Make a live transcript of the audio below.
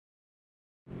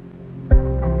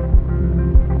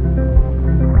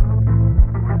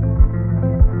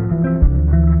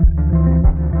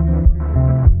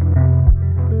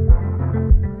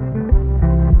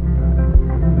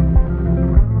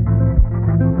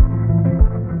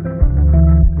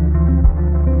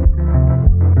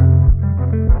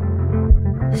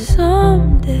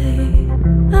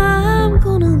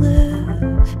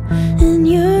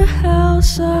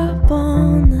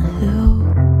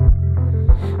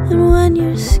And when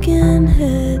your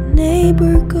skinhead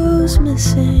neighbor goes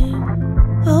missing,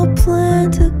 I'll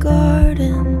plant a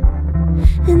garden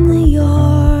in the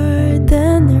yard.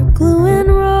 Then they're gluing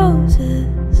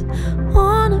roses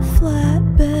on a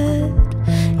flatbed.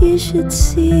 You should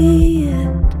see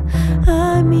it,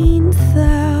 I mean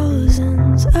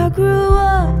thousands. I grew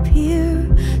up here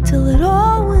till it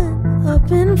all went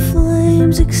up in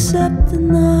flames, except the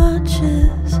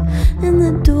notches in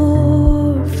the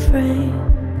doorframe.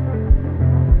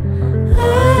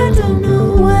 I don't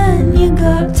know when you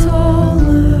got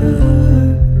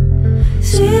taller,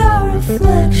 see our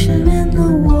reflection in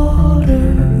the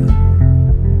water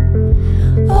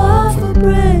off a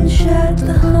bridge at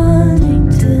the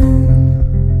Huntington.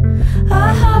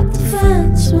 I hopped the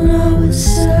fence when I was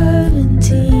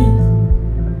 17.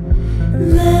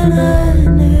 Then I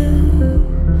knew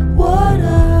what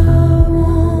I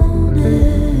wanted.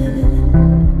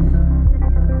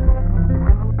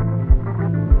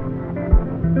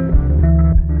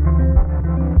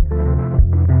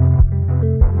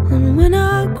 And when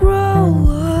I grow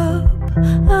up,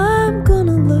 I'm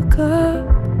gonna look up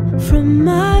from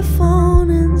my phone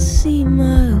and see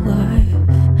my life.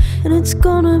 And it's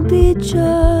gonna be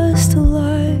just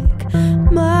like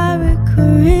my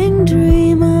recurring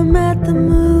dream. I'm at the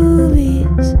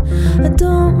movies, I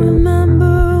don't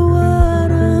remember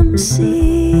what I'm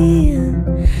seeing.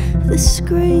 The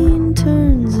screen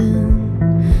turns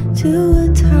into a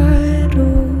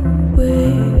tidal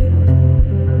wave.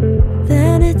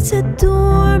 Then it's a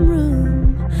dorm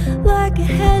room like a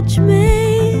hedge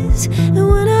maze. And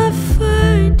when I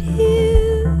find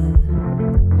you,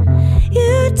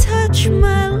 you touch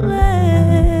my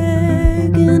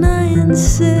leg and I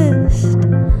insist,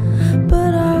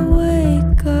 but I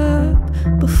wake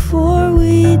up before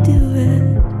we do it.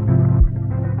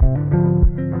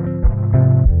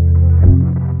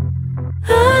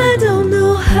 I don't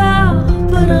know how,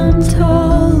 but I'm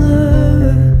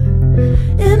taller.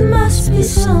 It must be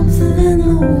something in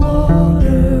the water.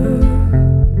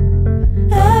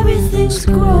 Everything's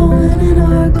growing in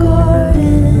our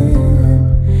garden.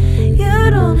 You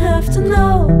don't have to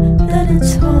know that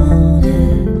it's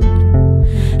haunted.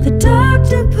 The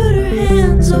doctor put her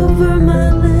hands over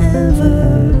my liver.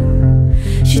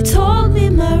 She told me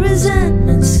my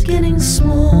resentment's getting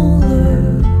small.